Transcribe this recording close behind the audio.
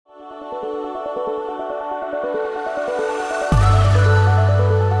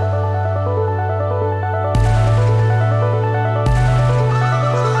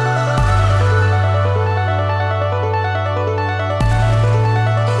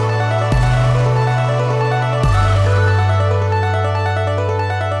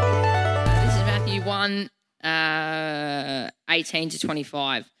18 to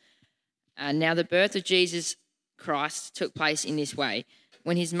 25. Now the birth of Jesus Christ took place in this way.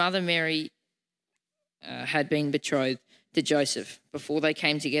 When his mother Mary had been betrothed to Joseph, before they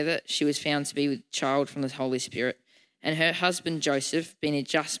came together, she was found to be with child from the Holy Spirit. And her husband Joseph, being a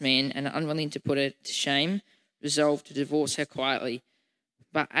just man and unwilling to put her to shame, resolved to divorce her quietly.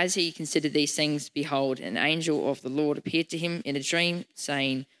 But as he considered these things, behold, an angel of the Lord appeared to him in a dream,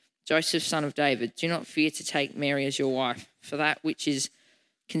 saying, Joseph, son of David, do not fear to take Mary as your wife, for that which is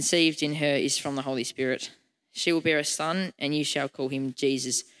conceived in her is from the Holy Spirit. She will bear a son, and you shall call him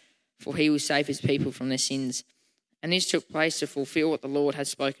Jesus, for he will save his people from their sins. And this took place to fulfill what the Lord had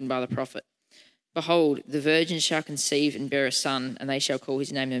spoken by the prophet. Behold, the virgin shall conceive and bear a son, and they shall call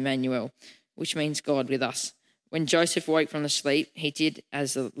his name Emmanuel, which means God with us. When Joseph woke from the sleep, he did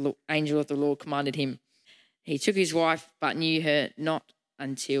as the angel of the Lord commanded him. He took his wife, but knew her not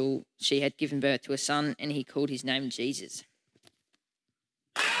until she had given birth to a son, and he called his name Jesus.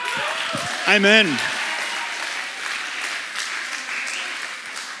 Amen.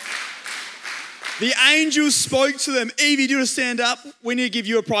 The angel spoke to them. Evie, do you want to stand up? We need to give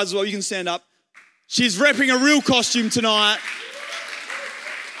you a prize as well. You can stand up. She's repping a real costume tonight.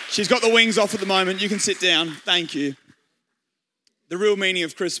 She's got the wings off at the moment. You can sit down. Thank you. The real meaning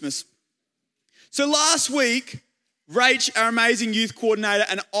of Christmas. So last week, Rach, our amazing youth coordinator,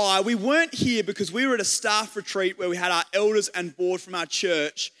 and we weren't here because we were at a staff retreat where we had our elders and board from our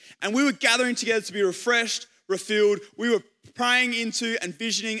church, and we were gathering together to be refreshed, refilled. We were praying into and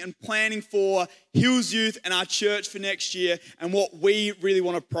visioning and planning for Hills Youth and our church for next year and what we really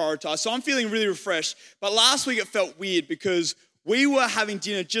want to prioritize. So I'm feeling really refreshed. But last week it felt weird because we were having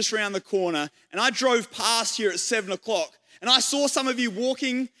dinner just around the corner, and I drove past here at 7 o'clock, and I saw some of you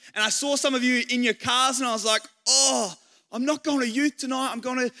walking, and I saw some of you in your cars, and I was like, I'm not going to youth tonight. I'm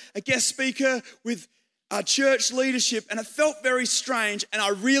going to a guest speaker with our church leadership, and it felt very strange, and I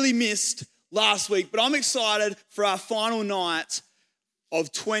really missed last week. But I'm excited for our final night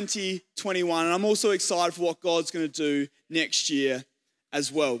of 2021, and I'm also excited for what God's going to do next year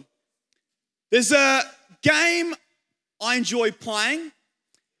as well. There's a game I enjoy playing.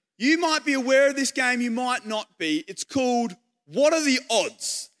 You might be aware of this game, you might not be. It's called What Are the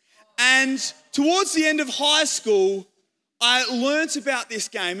Odds? And towards the end of high school, I learnt about this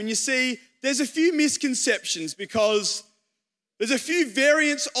game. And you see, there's a few misconceptions because there's a few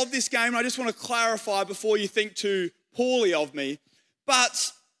variants of this game. And I just want to clarify before you think too poorly of me.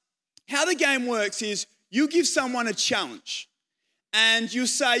 But how the game works is you give someone a challenge. And you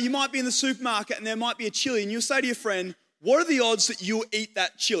say, you might be in the supermarket and there might be a chili. And you'll say to your friend, what are the odds that you'll eat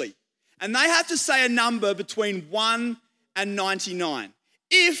that chili? And they have to say a number between 1 and 99.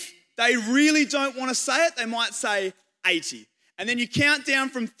 If they really don't want to say it, they might say 80. And then you count down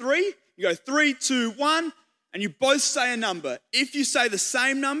from 3. You go 3, 2, 1, and you both say a number. If you say the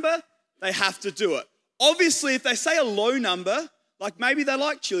same number, they have to do it. Obviously, if they say a low number, like maybe they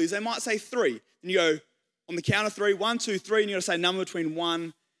like chilies, they might say 3. And you go on the count of 3, 1, 2, 3, and you got to say a number between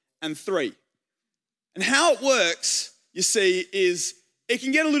 1 and 3. And how it works, you see, is it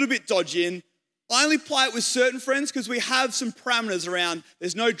can get a little bit dodgy. And I only play it with certain friends because we have some parameters around.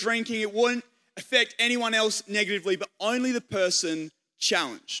 There's no drinking. It won't affect anyone else negatively, but only the person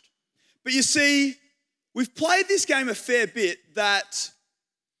challenged. But you see, we've played this game a fair bit that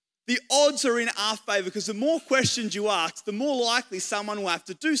the odds are in our favour because the more questions you ask, the more likely someone will have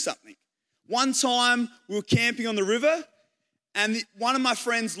to do something. One time we were camping on the river, and one of my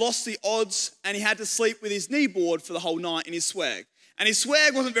friends lost the odds and he had to sleep with his kneeboard for the whole night in his swag. And his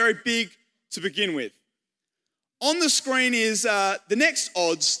swag wasn't very big to begin with. On the screen is the next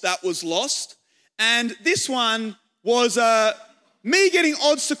odds that was lost. And this one was me getting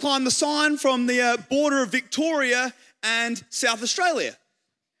odds to climb the sign from the border of Victoria and South Australia.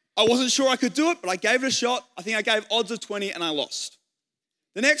 I wasn't sure I could do it, but I gave it a shot. I think I gave odds of 20 and I lost.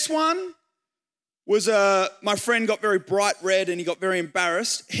 The next one was my friend got very bright red and he got very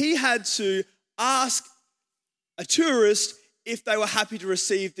embarrassed. He had to ask a tourist if they were happy to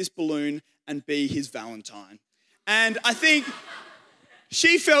receive this balloon and be his Valentine. And I think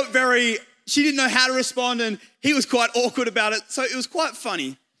she didn't know how to respond and he was quite awkward about it, so it was quite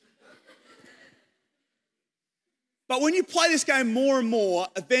funny. But when you play this game more and more,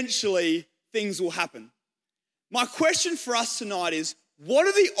 eventually things will happen. My question for us tonight is, what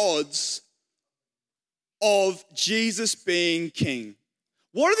are the odds of Jesus being king?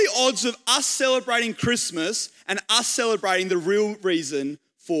 What are the odds of us celebrating Christmas and us celebrating the real reason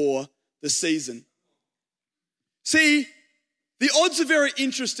for the season? See, the odds are very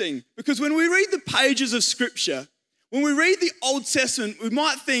interesting because when we read the pages of Scripture, when we read the Old Testament, we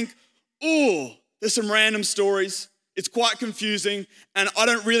might think, oh, there's some random stories. It's quite confusing, and I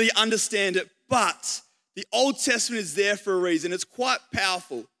don't really understand it, but the Old Testament is there for a reason. It's quite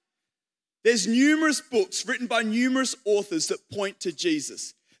powerful. There's numerous books written by numerous authors that point to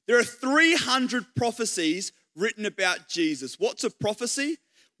Jesus. There are 300 prophecies written about Jesus. What's a prophecy?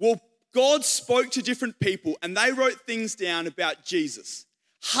 Well, God spoke to different people and they wrote things down about Jesus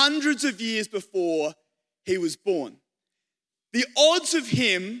hundreds of years before he was born. The odds of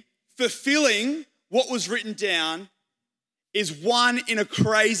him fulfilling what was written down is 1 in a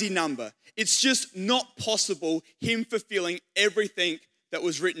crazy number. It's just not possible him fulfilling everything that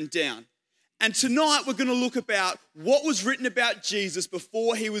was written down. And tonight we're going to look about what was written about Jesus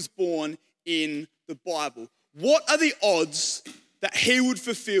before he was born in the Bible. What are the odds that he would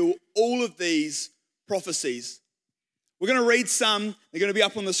fulfill all of these prophecies? We're going to read some. They're going to be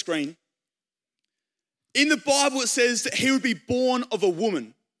up on the screen. In the Bible, it says that he would be born of a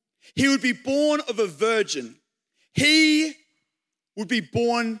woman. He would be born of a virgin. He would be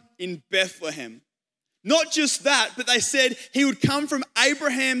born in Bethlehem. Not just that, but they said he would come from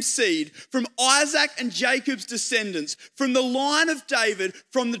Abraham's seed, from Isaac and Jacob's descendants, from the line of David,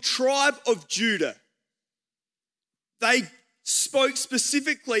 from the tribe of Judah. They spoke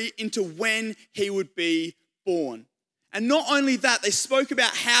specifically into when he would be born. And not only that, they spoke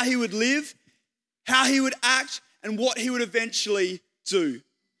about how he would live, how he would act, and what he would eventually do.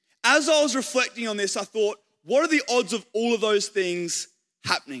 As I was reflecting on this, I thought, what are the odds of all of those things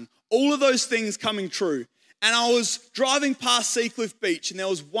happening? All of those things coming true. And I was driving past Seacliff Beach and there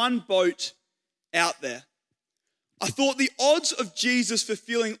was one boat out there. I thought the odds of Jesus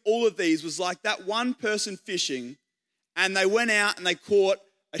fulfilling all of these was like that one person fishing and they went out and they caught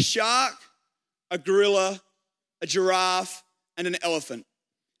a shark, a gorilla, a giraffe, and an elephant.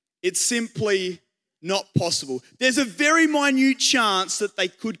 It's simply not possible. There's a very minute chance that they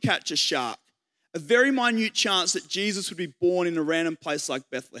could catch a shark. A very minute chance that Jesus would be born in a random place like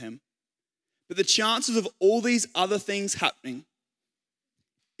Bethlehem. But the chances of all these other things happening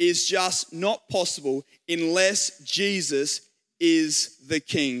is just not possible unless Jesus is the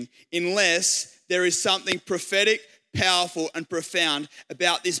King. Unless there is something prophetic, powerful, and profound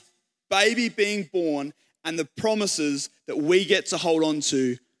about this baby being born and the promises that we get to hold on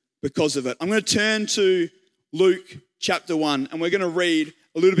to because of it. I'm going to turn to Luke chapter 1 and we're going to read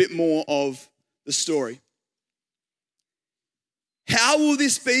a little bit more of the story. How will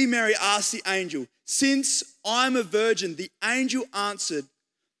this be, Mary asked the angel. Since I'm a virgin, the angel answered,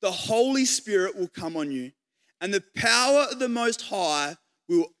 the Holy Spirit will come on you, and the power of the Most High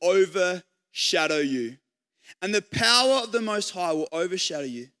will overshadow you. And the power of the Most High will overshadow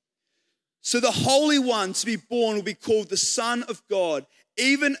you. So the Holy One to be born will be called the Son of God.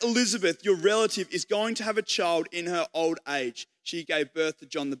 Even Elizabeth, your relative, is going to have a child in her old age. She gave birth to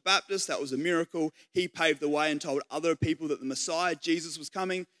John the Baptist. That was a miracle. He paved the way and told other people that the Messiah, Jesus, was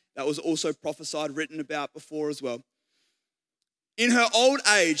coming. That was also prophesied, written about before as well. In her old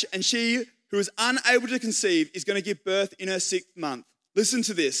age, and she who is unable to conceive is going to give birth in her 6th month. Listen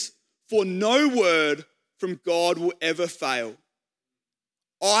to this. For no word from God will ever fail.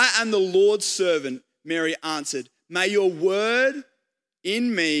 I am the Lord's servant, Mary answered. May your word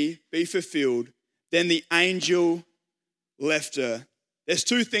in me be fulfilled. Then the angel left her. There's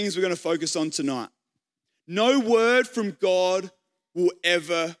 2 things we're going to focus on tonight. No word from God will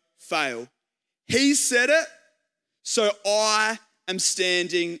ever fail. He said it, so I am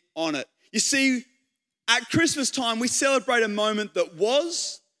standing on it. You see, at Christmas time, we celebrate a moment that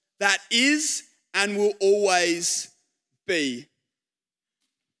was, that is, and will always be.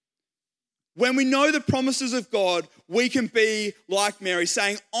 When we know the promises of God, we can be like Mary,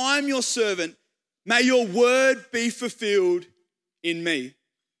 saying, I'm your servant. May your word be fulfilled in me.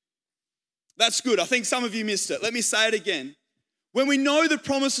 That's good. I think some of you missed it. Let me say it again. When we know the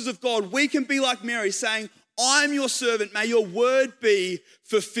promises of God, we can be like Mary, saying, I'm your servant. May your word be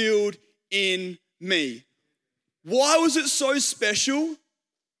fulfilled in me. Why was it so special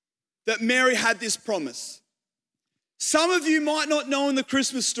that Mary had this promise? Some of you might not know in the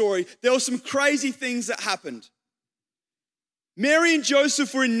Christmas story, there were some crazy things that happened. Mary and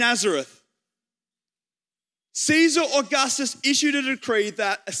Joseph were in Nazareth. Caesar Augustus issued a decree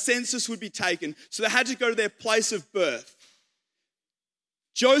that a census would be taken, so they had to go to their place of birth.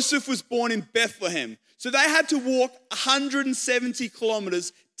 Joseph was born in Bethlehem, so they had to walk 170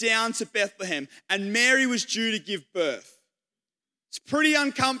 kilometers down to Bethlehem, and Mary was due to give birth. It's pretty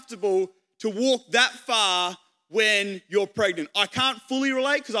uncomfortable to walk that far when you're pregnant. I can't fully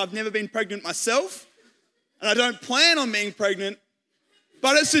relate because I've never been pregnant myself, and I don't plan on being pregnant,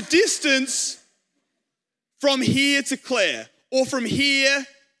 but it's a distance from here to Clare, or from here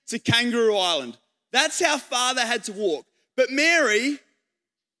to Kangaroo Island. That's how far they had to walk. But Mary,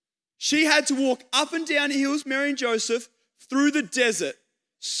 she had to walk up and down hills, Mary and Joseph, through the desert.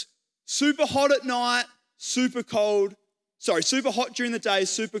 Super hot at night, super hot during the day,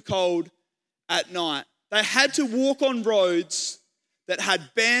 super cold at night. They had to walk on roads that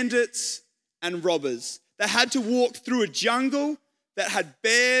had bandits and robbers. They had to walk through a jungle that had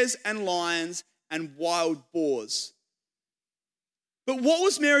bears and lions and wild boars. But what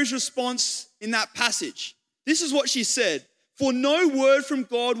was Mary's response in that passage? This is what she said: "For no word from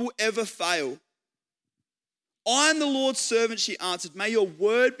God will ever fail. I am the Lord's servant," she answered. "May your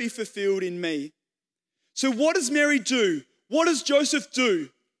word be fulfilled in me." So what does Mary do? What does Joseph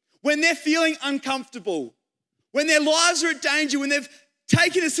do? When they're feeling uncomfortable, when their lives are at danger, when they've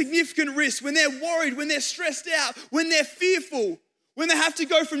taken a significant risk, when they're worried, when they're stressed out, when they're fearful, when they have to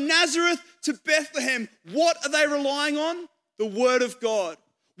go from Nazareth to Bethlehem, what are they relying on? The word of God.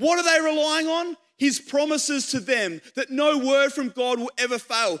 What are they relying on? His promises to them, that no word from God will ever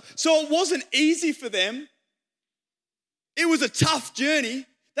fail. So it wasn't easy for them. It was a tough journey.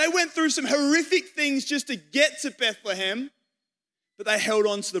 They went through some horrific things just to get to Bethlehem, but they held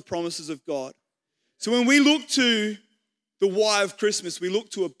on to the promises of God. So when we look to the why of Christmas, we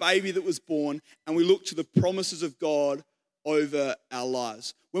look to a baby that was born, and we look to the promises of God over our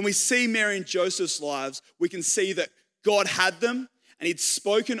lives. When we see Mary and Joseph's lives, we can see that God had them, and he'd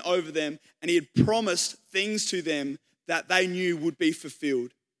spoken over them, and he had promised things to them that they knew would be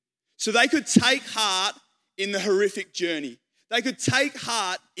fulfilled. So they could take heart in the horrific journey. They could take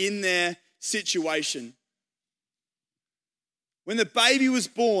heart in their situation. When the baby was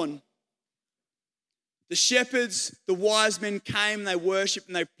born, the shepherds, the wise men came, they worshipped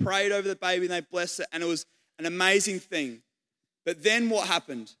and they prayed over the baby and they blessed it, and it was an amazing thing. But then what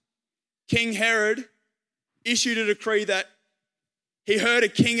happened? King Herod issued a decree that he heard a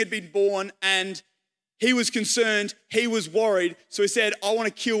king had been born, and he was concerned, he was worried, so he said, "I want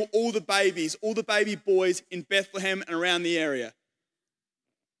to kill all the babies, all the baby boys in Bethlehem and around the area."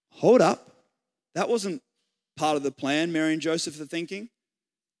 Hold up. That wasn't part of the plan Mary and Joseph are thinking.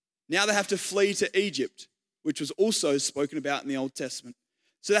 Now they have to flee to Egypt, which was also spoken about in the Old Testament.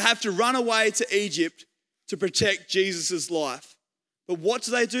 So they have to run away to Egypt to protect Jesus' life. But what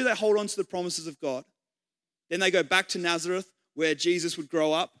do? They hold on to the promises of God. Then they go back to Nazareth, where Jesus would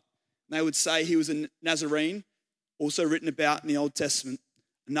grow up. And they would say he was a Nazarene, also written about in the Old Testament.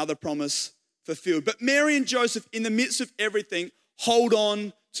 Another promise fulfilled. But Mary and Joseph, in the midst of everything, hold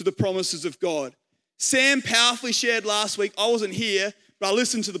on to the promises of God. Sam powerfully shared last week, I wasn't here, but I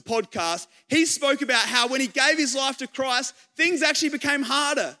listened to the podcast. He spoke about how when he gave his life to Christ, things actually became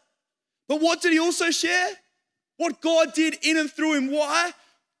harder. But what did he also share? What God did in and through him. Why?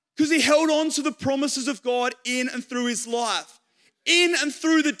 Because he held on to the promises of God in and through his life. In and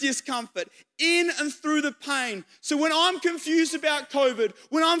through the discomfort, in and through the pain. So when I'm confused about COVID,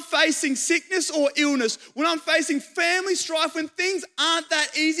 when I'm facing sickness or illness, when I'm facing family strife, when things aren't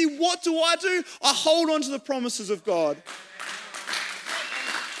that easy, what do? I hold on to the promises of God.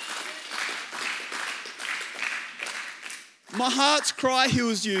 My heart's cry,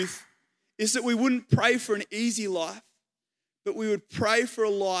 Hills Youth, is that we wouldn't pray for an easy life, but we would pray for a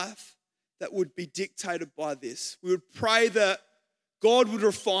life that would be dictated by this. We would pray that God would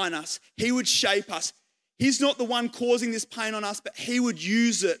refine us. He would shape us. He's not the one causing this pain on us, but he would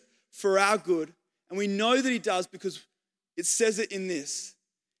use it for our good. And we know that he does because it says it in this.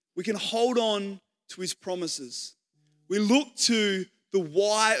 We can hold on to his promises. We look to the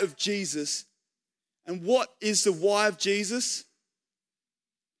why of Jesus. And what is the why of Jesus?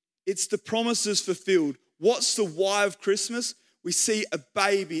 It's the promises fulfilled. What's the why of Christmas? We see a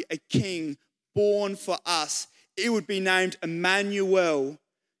baby, a king born for us. It would be named Emmanuel,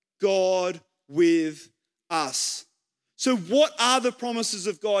 God with us. So what are the promises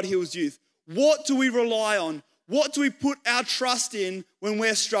of God, Hills Youth? What do we rely on? What do we put our trust in when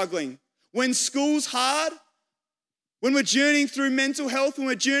we're struggling? When school's hard? When we're journeying through mental health? When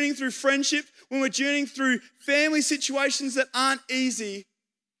we're journeying through friendship? When we're journeying through family situations that aren't easy?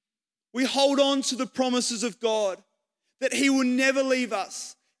 We hold on to the promises of God, that he will never leave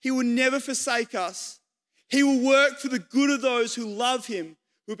us. He will never forsake us. He will work for the good of those who love him,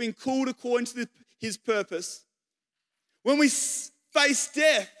 who have been called according to his purpose. When we face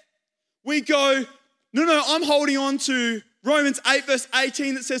death, we go, no, I'm holding on to Romans 8 verse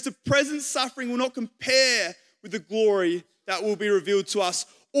 18 that says the present suffering will not compare with the glory that will be revealed to us.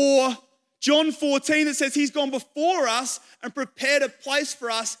 Or John 14 that says he's gone before us and prepared a place for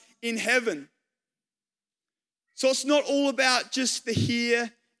us in heaven. So it's not all about just the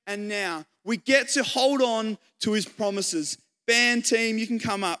here and now. We get to hold on to his promises. Band team, you can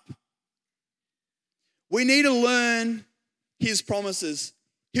come up. We need to learn his promises.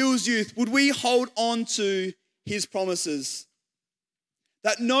 Hills Youth, would we hold on to his promises?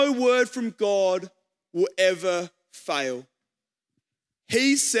 That no word from God will ever fail.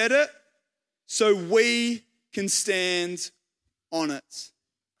 He said it, so we can stand on it.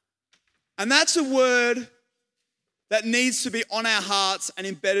 And that's a word that needs to be on our hearts and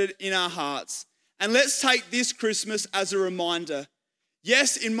embedded in our hearts. And let's take this Christmas as a reminder.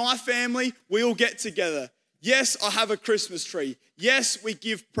 Yes, in my family, we all get together. Yes, I have a Christmas tree. Yes, we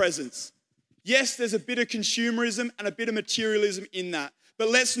give presents. Yes, there's a bit of consumerism and a bit of materialism in that. But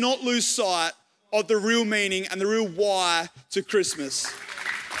let's not lose sight of the real meaning and the real why to Christmas.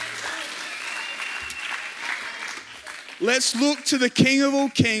 Let's look to the King of all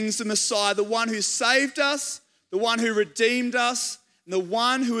kings, the Messiah, the one who saved us, the one who redeemed us, and the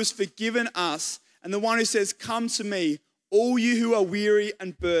one who has forgiven us, and the one who says, "Come to me, all you who are weary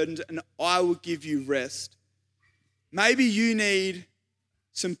and burdened, and I will give you rest." Maybe you need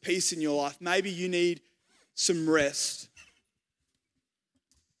some peace in your life. Maybe you need some rest.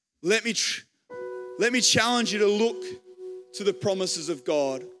 Let me challenge you to look to the promises of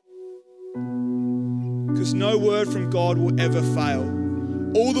God, because no word from God will ever fail.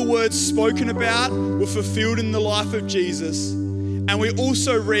 All the words spoken about were fulfilled in the life of Jesus. And we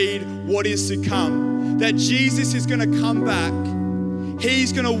also read what is to come, that Jesus is going to come back.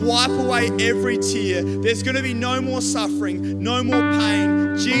 He's going to wipe away every tear. There's going to be no more suffering, no more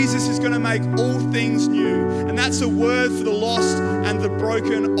pain. Jesus is going to make all things new. And that's a word for the lost and the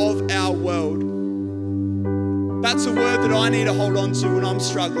broken of our world. That's a word that I need to hold on to when I'm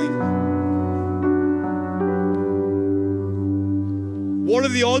struggling. What are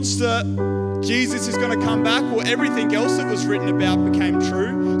the odds that Jesus is going to come back? Well, everything else that was written about became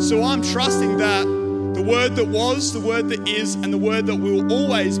true. So I'm trusting that the word that was, the word that is, and the word that will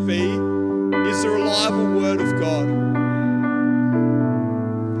always be is the reliable word of God.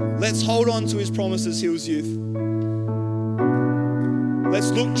 Let's hold on to his promises, Hills Youth.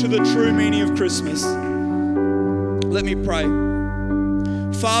 Let's look to the true meaning of Christmas. Let me pray.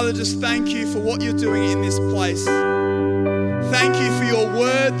 Father, just thank you for what you're doing in this place. Thank you for your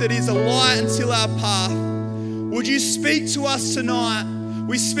word that is a light until our path. Would you speak to us tonight?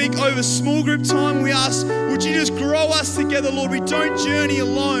 We speak over small group time. We ask, would you just grow us together, Lord? We don't journey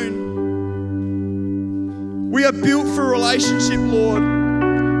alone. We are built for a relationship, Lord.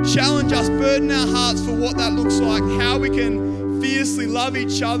 Challenge us, burden our hearts for what that looks like, how we can fiercely love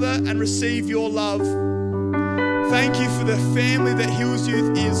each other and receive your love. Thank you for the family that Hills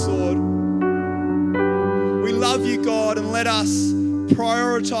Youth is, Lord. We love you, God, and let us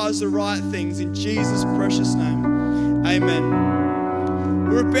prioritize the right things in Jesus' precious name. Amen.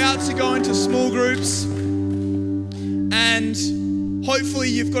 We're about to go into small groups, and hopefully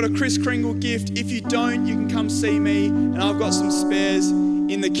you've got a Kris Kringle gift. If you don't, you can come see me, and I've got some spares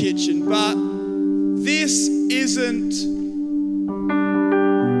in the kitchen. But this isn't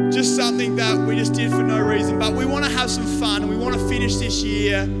just something that we just did for no reason, but we want to have some fun, and we want to finish this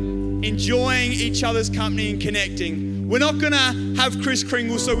year enjoying each other's company and connecting. We're not going to have Kris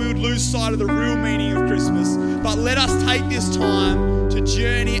Kringle so we would lose sight of the real meaning of Christmas, but let us take this time to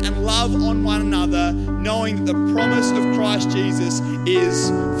journey and love on one another, knowing that the promise of Christ Jesus is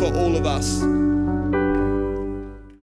for all of us.